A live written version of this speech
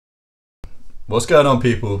What's going on,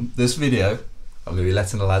 people? This video I'm going to be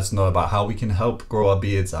letting the lads know about how we can help grow our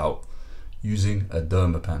beards out using a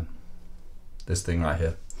derma pen. This thing right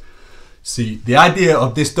here. See, the idea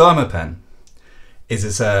of this derma pen is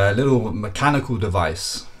it's a little mechanical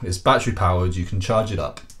device. It's battery powered, you can charge it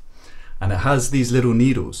up, and it has these little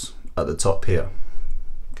needles at the top here.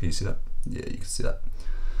 Can you see that? Yeah, you can see that.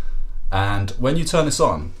 And when you turn this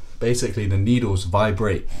on, basically the needles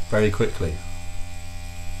vibrate very quickly,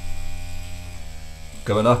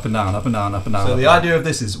 going up and down, up and down, up and down. So the idea of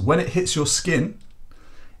this is when it hits your skin,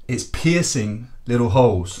 it's piercing little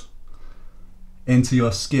holes into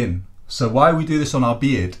your skin. So why we do this on our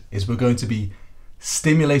beard is we're going to be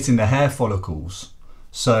stimulating the hair follicles.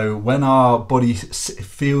 So when our body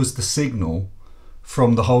feels the signal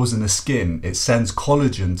from the holes in the skin, it sends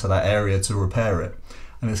collagen to that area to repair it.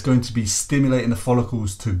 And it's going to be stimulating the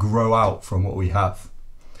follicles to grow out from what we have.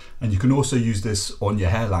 And you can also use this on your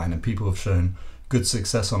hairline, and people have shown good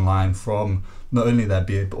success online from not only their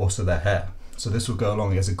beard but also their hair. So this will go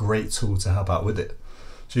along as a great tool to help out with it.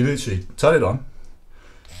 So you literally turn it on,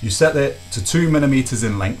 you set it to 2 millimeters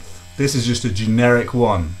in length. This is just a generic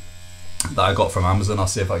one that I got from Amazon. I'll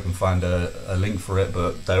see if I can find a link for it,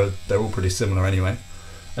 but they're all pretty similar anyway.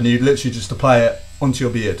 And you literally just apply it onto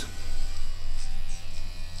your beard.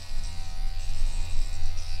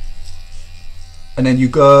 And then you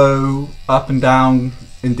go up and down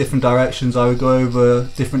in different directions. I would go over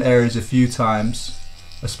different areas a few times,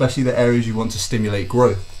 especially the areas you want to stimulate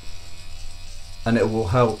growth. And it will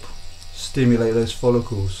help stimulate those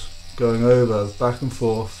follicles, going over, back and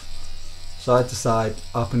forth, side to side,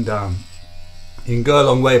 up and down. You can go a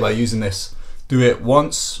long way by using this. Do it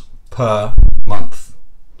once per month.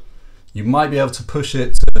 You might be able to push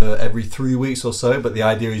it to every 3 weeks or so, but the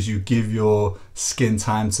idea is you give your skin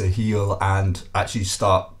time to heal and actually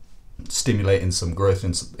start stimulating some growth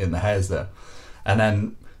in the hairs there. And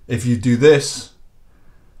then if you do this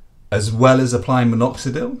as well as applying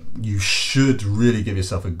minoxidil, you should really give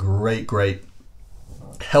yourself a great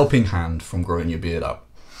helping hand from growing your beard out.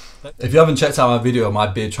 If you haven't checked out my video on my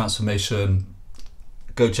beard transformation,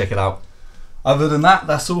 go check it out. Other than that,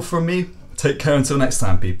 that's all from me. Take care until next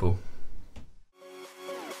time, people.